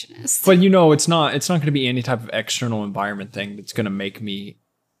perfectionist. But it's not going to be any type of external environment thing that's going to make me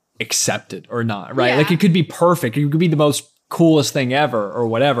accept it or not, right? Yeah. Like it could be perfect. It could be the most coolest thing ever or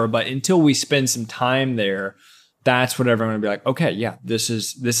whatever. But until we spend some time there, that's what everyone will be like, okay, yeah, this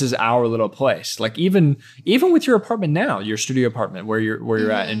is our little place. Like even with your apartment now, your studio apartment where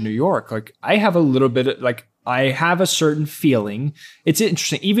you're at in New York, like I have a little bit of like, I have a certain feeling. It's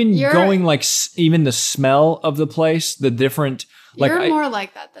interesting. Even going like even the smell of the place, the different, like you're more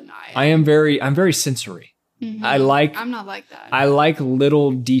like that than I I'm am. very sensory. Mm-hmm. I'm not like that. I like little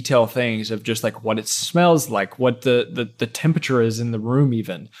detail things of just like what it smells like, what the temperature is in the room,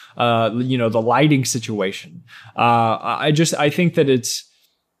 even the lighting situation. I think that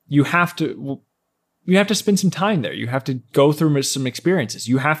you have to spend some time there. You have to go through some experiences.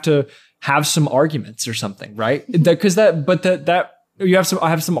 You have to have some arguments or something, right? Because I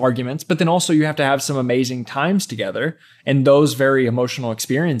have some arguments, but then also you have to have some amazing times together, and those very emotional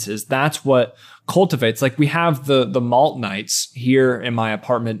experiences. That's what cultivates. Like we have the malt nights here in my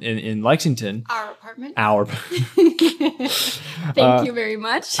apartment in Lexington. Our apartment. Thank you very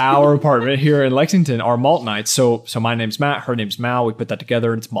much. Our apartment here in Lexington, our malt nights. So my name's Matt, her name's Mal. We put that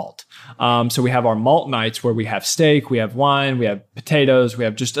together and it's malt. So we have our malt nights where we have steak, we have wine, we have potatoes, we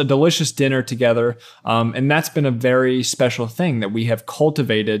have just a delicious dinner together. And that's been a very special thing that we have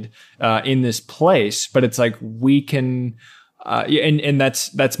cultivated in this place. But it's like we can, and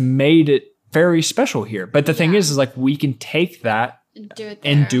that's made it very special here. But the thing is like we can take that and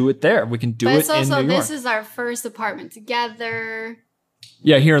do it there. We can do it in New York. But it's also, this is our first apartment together.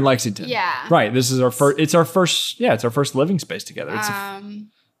 Yeah, here in Lexington. Yeah. Right. This is our first, it's our first living space together.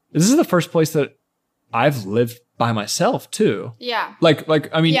 This is the first place that I've lived by myself too. Yeah. Like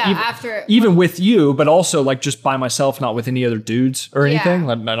I mean, even with you, but also like just by myself, not with any other dudes or anything.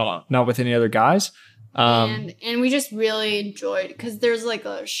 Like not with any other guys. And we just really enjoyed, because there's like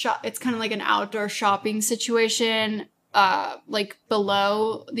a shop. It's kind of like an outdoor shopping situation, like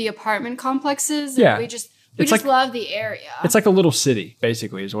below the apartment complexes. Yeah. We just love the area. It's like a little city,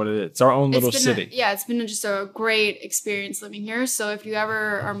 basically, is what it is. It's our own little city. It's been just a great experience living here. So if you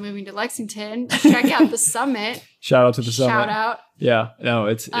ever are moving to Lexington, check out the Summit. Shout out to the Summit. Shout out. Yeah. No,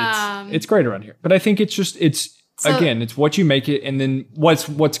 it's great around here. But I think it's what you make it. And then what's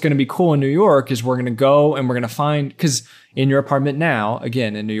going to be cool in New York is we're going to go and we're going to find, because in your apartment now,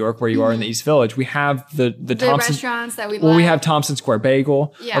 again, in New York, where you are in the East Village, we have the Thompson restaurants that we like. Well, we have Thompson Square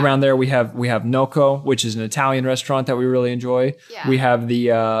Bagel. Yeah. Around there. We have Noco, which is an Italian restaurant that we really enjoy. Yeah. We have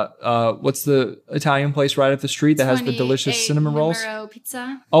the, what's the Italian place right up the street that has the delicious cinnamon rolls?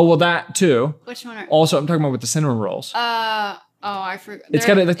 Pizza. Oh, well, that too. Which one? Also, I'm talking about with the cinnamon rolls. I forgot. It's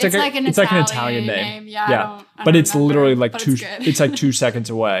like an Italian name. Yeah. But it's literally like it's like 2 seconds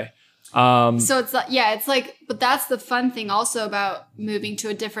away. So it's like, but that's the fun thing also about moving to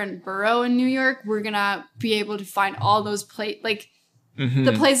a different borough in New York. We're gonna be able to find all those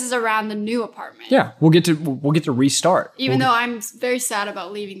the places around the new apartment. Yeah, we'll get to restart. Even though I'm very sad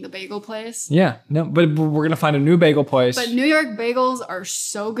about leaving the bagel place. Yeah, no, but we're gonna find a new bagel place. But New York bagels are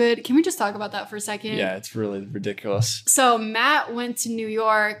so good. Can we just talk about that for a second? Yeah, it's really ridiculous. So Matt went to New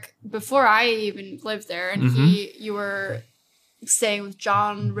York before I even lived there, and you were staying with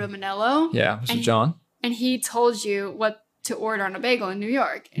John Romanello. Yeah, this is John. And he told you what to order on a bagel in New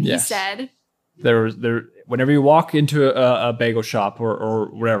York, and he said, whenever you walk into a bagel shop or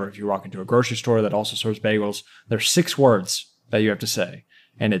whatever, if you walk into a grocery store that also serves bagels, there's 6 words that you have to say.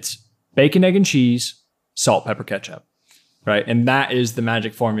 And it's bacon, egg, and cheese, salt, pepper, ketchup. Right? And that is the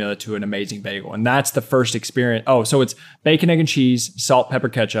magic formula to an amazing bagel. And that's the first experience. Oh, so it's bacon, egg, and cheese, salt, pepper,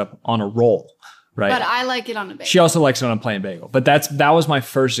 ketchup on a roll. Right. But I like it on a bagel. She also likes it on a plain bagel. But that was my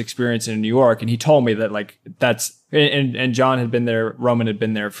first experience in New York. And he told me that like and John had been there, Roman had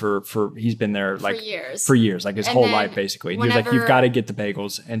been there he's been there like for years, like his whole life basically. And he was like, you've got to get the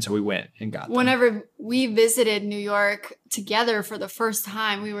bagels. And so we went and got them. Whenever we visited New York together for the first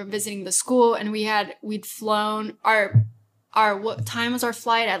time, we were visiting the school, and we'd flown what time was our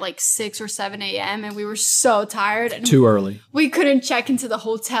flight? At like 6 or 7 a.m. and we were so tired. And too early. We couldn't check into the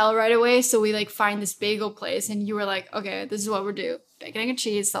hotel right away, so we like find this bagel place, and you were like, okay, this is what we're doing. Bacon, egg, and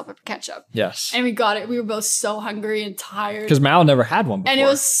cheese, salt, pepper, ketchup. Yes. And we got it. We were both so hungry and tired. Because Mal never had one before. And it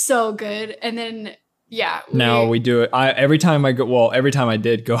was so good. And then, now we do it. Every time I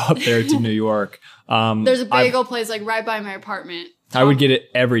did go up there to New York. There's a bagel place like right by my apartment. I would get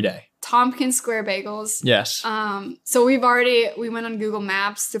it every day. Tompkins Square Bagels. Yes. So we went on Google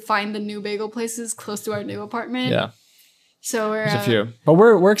Maps to find the new bagel places close to our new apartment. Yeah. So there's a few, but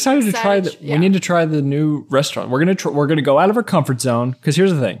we're excited to try. We need to try the new restaurant. We're gonna go out of our comfort zone, because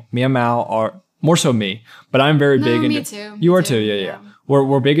here's the thing: me and Mal are more so me, but I'm very big into. Me too. You are too. Yeah.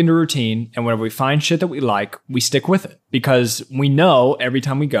 We're big into routine, and whenever we find shit that we like, we stick with it, because we know every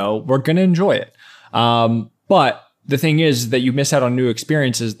time we go, we're gonna enjoy it. But the thing is that you miss out on new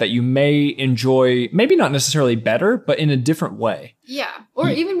experiences that you may enjoy, maybe not necessarily better, but in a different way. Yeah. Or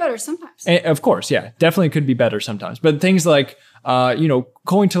even better sometimes. And of course, yeah, definitely could be better sometimes. But things like,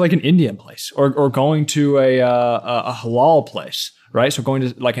 going to like an Indian place or going to a halal place, right? So going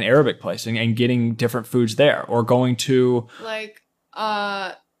to like an Arabic place and getting different foods there, or going to like,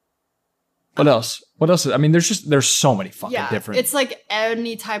 what else? What else? I mean, there's so many fucking different. It's like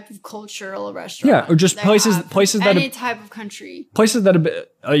any type of cultural restaurant. Yeah, or just places that any type of country. Places that have been,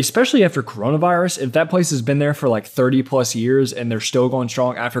 especially after coronavirus, if that place has been there for like 30 plus years and they're still going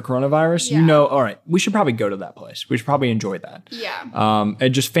strong after coronavirus, all right, we should probably go to that place. We should probably enjoy that. Yeah.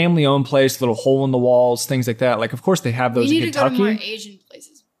 And just family owned place, little hole in the walls, things like that. Like, of course, they have those in Kentucky. We need to go to more Asian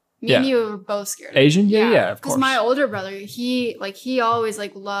places. Me and you were both scared. Asian? Yeah, of course. Because my older brother, he always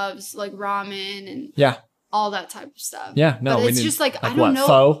like loves like ramen and all that type of stuff. Yeah, no. But it's just like I don't what, know.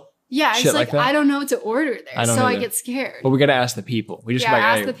 Pho? Yeah, it's like I don't know what to order there. So I get scared. But we got to ask the people. We just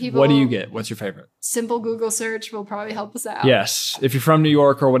ask the people. What do you get? What's your favorite? Simple Google search will probably help us out. Yes. If you're from New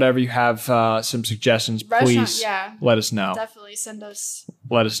York or whatever, you have some suggestions, please let us know. Definitely send us.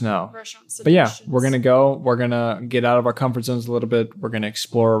 Let us know. Restaurant suggestions. But yeah, we're going to go. We're going to get out of our comfort zones a little bit. We're going to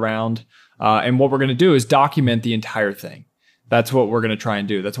explore around. And what we're going to do is document the entire thing. That's what we're going to try and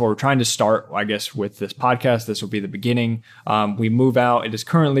do. That's what we're trying to start, I guess, with this podcast. This will be the beginning. We move out. It is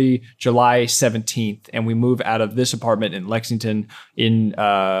currently July 17th, and we move out of this apartment in Lexington in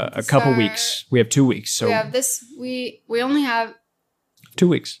a couple weeks. We have 2 weeks. So we have this. We only have 2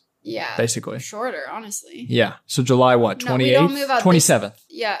 weeks. Yeah. Basically. Shorter, honestly. Yeah. So July what? 28th?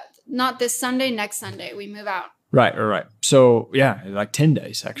 27th. Not this Sunday, next Sunday. We move out. Right. So yeah, like 10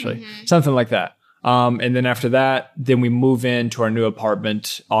 days actually. Something like that. And then after that, then we move into our new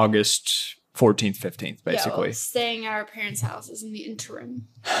apartment August 14th, 15th, basically. Yeah, staying at our parents' houses in the interim.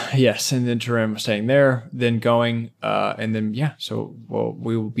 Yes, in the interim, staying there, then going, and then, so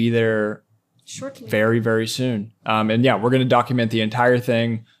we will be there shortly. Very, very soon. And we're going to document the entire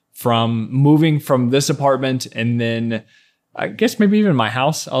thing from moving from this apartment, and then I guess maybe even my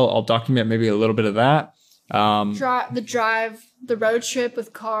house. I'll document maybe a little bit of that. The road trip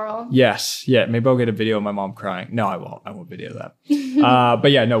with Carl. Yes. Yeah. Maybe I'll get a video of my mom crying. No, I won't. I won't video that.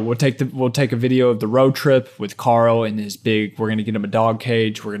 But yeah, no, we'll take a video of the road trip with Carl in his we're going to get him a dog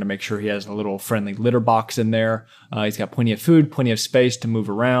cage. We're going to make sure he has a little friendly litter box in there. He's got plenty of food, plenty of space to move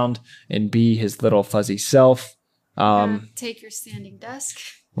around and be his little fuzzy self. Take your standing desk.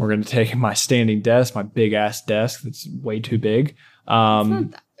 We're going to take my standing desk, my big ass desk. That's way too big. It's not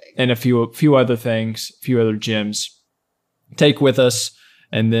that big. And a few other things, a few other gyms. Take with us,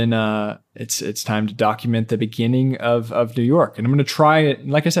 and then it's time to document the beginning of New York. And I'm going to try it.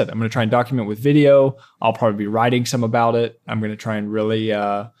 Like I said, I'm going to try and document with video. I'll probably be writing some about it. I'm going to try and really.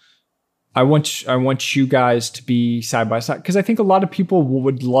 I want you guys to be side by side, because I think a lot of people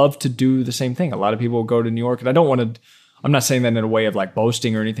would love to do the same thing. A lot of people go to New York, and I don't want to. I'm not saying that in a way of like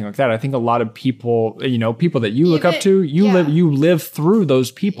boasting or anything like that. I think a lot of people, people that you look up to, you live through those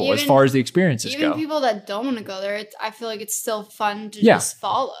people as far as the experiences go. Even people that don't want to go there, I feel like it's still fun to just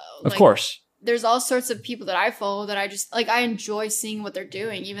follow. Of course. There's all sorts of people that I follow that I just like. I enjoy seeing what they're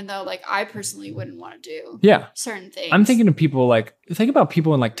doing, even though like I personally wouldn't want to do certain things. I'm thinking of people think about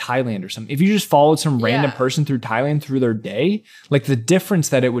people in like Thailand or something. If you just followed some random person through Thailand through their day, like the difference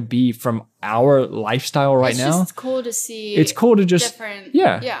that it would be from our lifestyle right now. It's cool to see. It's cool to just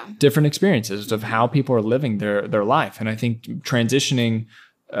different experiences of how people are living their life. And I think transitioning,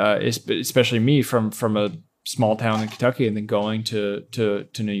 especially me from a small town in Kentucky and then going to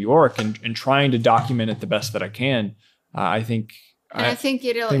New York and trying to document it the best that I can. I think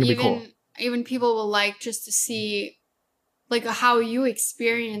even people will like just to see like how you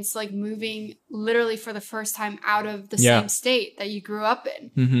experience like moving literally for the first time out of the same state that you grew up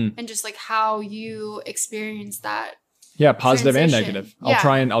in, and just like how you experience that. Yeah, positive and negative. I'll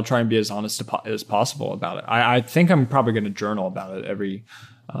try and be as honest as possible about it. I think I'm probably going to journal about it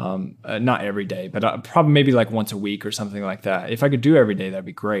not every day, but probably maybe like once a week or something like that. If I could do every day, that'd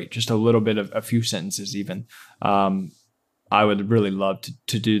be great. Just a little bit of a few sentences even. I would really love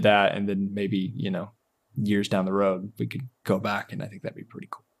to do that. And then maybe, years down the road, we could go back, and I think that'd be pretty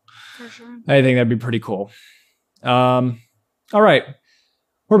cool. For sure. I think that'd be pretty cool. All right.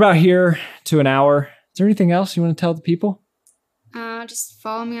 We're about here to an hour. Is there anything else you want to tell the people? Just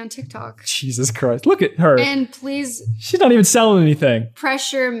follow me on TikTok. Jesus Christ. Look at her. And please. She's not even selling anything.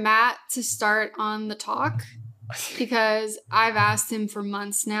 Pressure Matt to start on the talk, because I've asked him for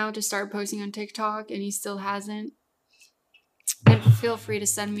months now to start posting on TikTok, and he still hasn't. And feel free to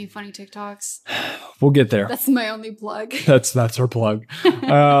send me funny TikToks. We'll get there. That's my only plug. That's our plug.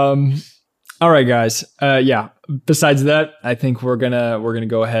 All right, guys. Yeah. Besides that, I think we're gonna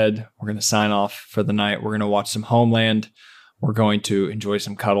go ahead. We're gonna sign off for the night. We're gonna watch some Homeland. We're going to enjoy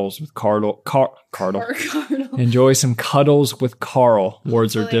some cuddles with Carl. Enjoy some cuddles with Carl.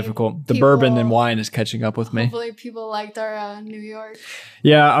 Words are difficult. The bourbon and wine is catching up with me. Hopefully people liked our New York.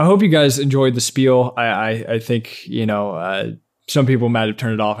 Yeah, I hope you guys enjoyed the spiel. I think, some people might have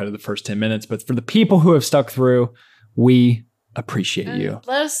turned it off after the first 10 minutes, but for the people who have stuck through, we appreciate you.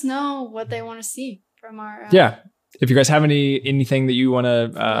 Let us know what they want to see from our... If you guys have anything that you want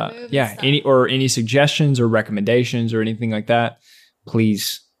to, any suggestions or recommendations or anything like that,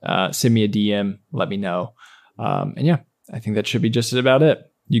 please send me a DM. Let me know. I think that should be just about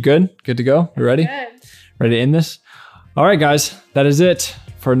it. You good? Good to go? You ready? Good. Ready to end this? All right, guys. That is it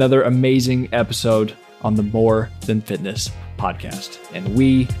for another amazing episode on the More Than Fitness podcast. And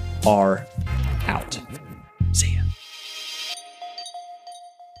we are out. See ya.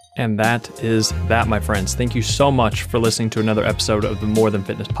 And that is that, my friends. Thank you so much for listening to another episode of the More Than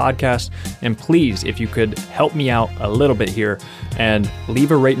Fitness podcast. And please, if you could help me out a little bit here and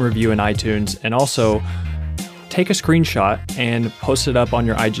leave a rate and review in iTunes, and also take a screenshot and post it up on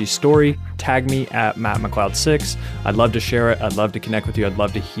your IG story. Tag me at MattMcLeod6. I'd love to share it. I'd love to connect with you. I'd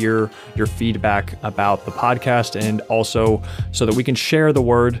love to hear your feedback about the podcast, and also so that we can share the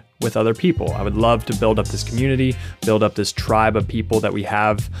word with other people. I would love to build up this community, build up this tribe of people that we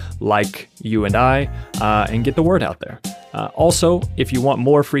have like you and I, and get the word out there. Also, if you want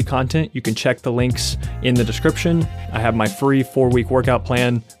more free content, you can check the links in the description. I have my free 4-week workout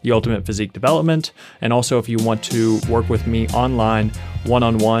plan, The Ultimate Physique Development. And also, if you want to work with me online,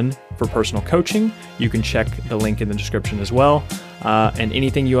 one-on-one for personal coaching, you can check the link in the description as well. And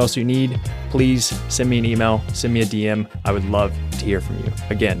anything else you need, please send me an email, send me a DM. I would love to hear from you.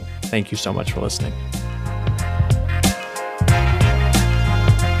 Again, thank you so much for listening.